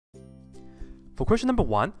For question number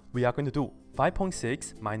 1, we are going to do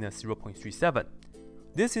 5.6 minus 0.37.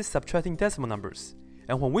 This is subtracting decimal numbers.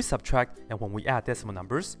 And when we subtract and when we add decimal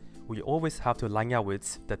numbers, we always have to line up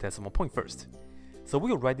with the decimal point first. So we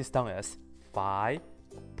will write this down as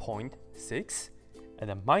 5.6 and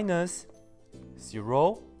then minus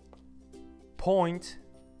 0.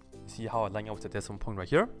 See how I line up with the decimal point right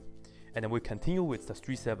here? And then we continue with the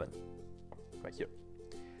 37 right here.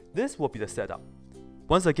 This will be the setup.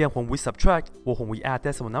 Once again, when we subtract or when we add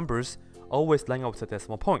decimal numbers, always line up with the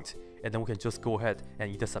decimal point, and then we can just go ahead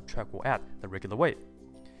and either subtract or add the regular way.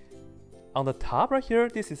 On the top right here,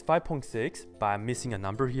 this is 5.6, but I'm missing a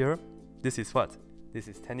number here. This is what? This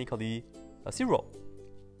is technically a 0.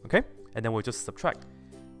 Okay? And then we'll just subtract.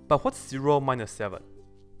 But what's 0 minus 7?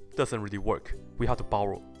 Doesn't really work. We have to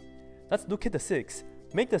borrow. Let's look at the 6.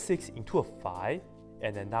 Make the 6 into a 5,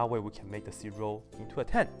 and then that way we can make the 0 into a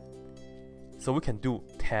 10. So we can do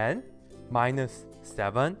 10 minus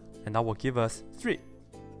 7, and that will give us 3.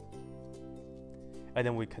 And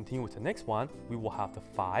then we continue with the next one. We will have the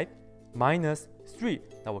 5 minus 3,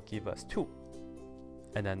 that will give us 2.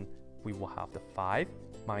 And then we will have the 5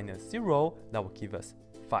 minus 0, that will give us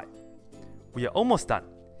 5. We are almost done.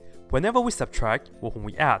 Whenever we subtract or when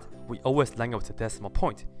we add, we always line up with the decimal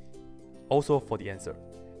point. Also for the answer.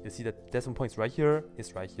 You see the decimal point is right here,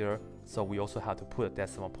 it's right here, so we also have to put a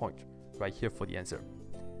decimal point right here for the answer.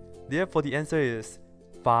 Therefore, the answer is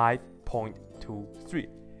 5.23,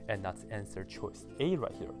 and that's answer choice A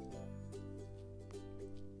right here.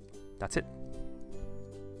 That's it.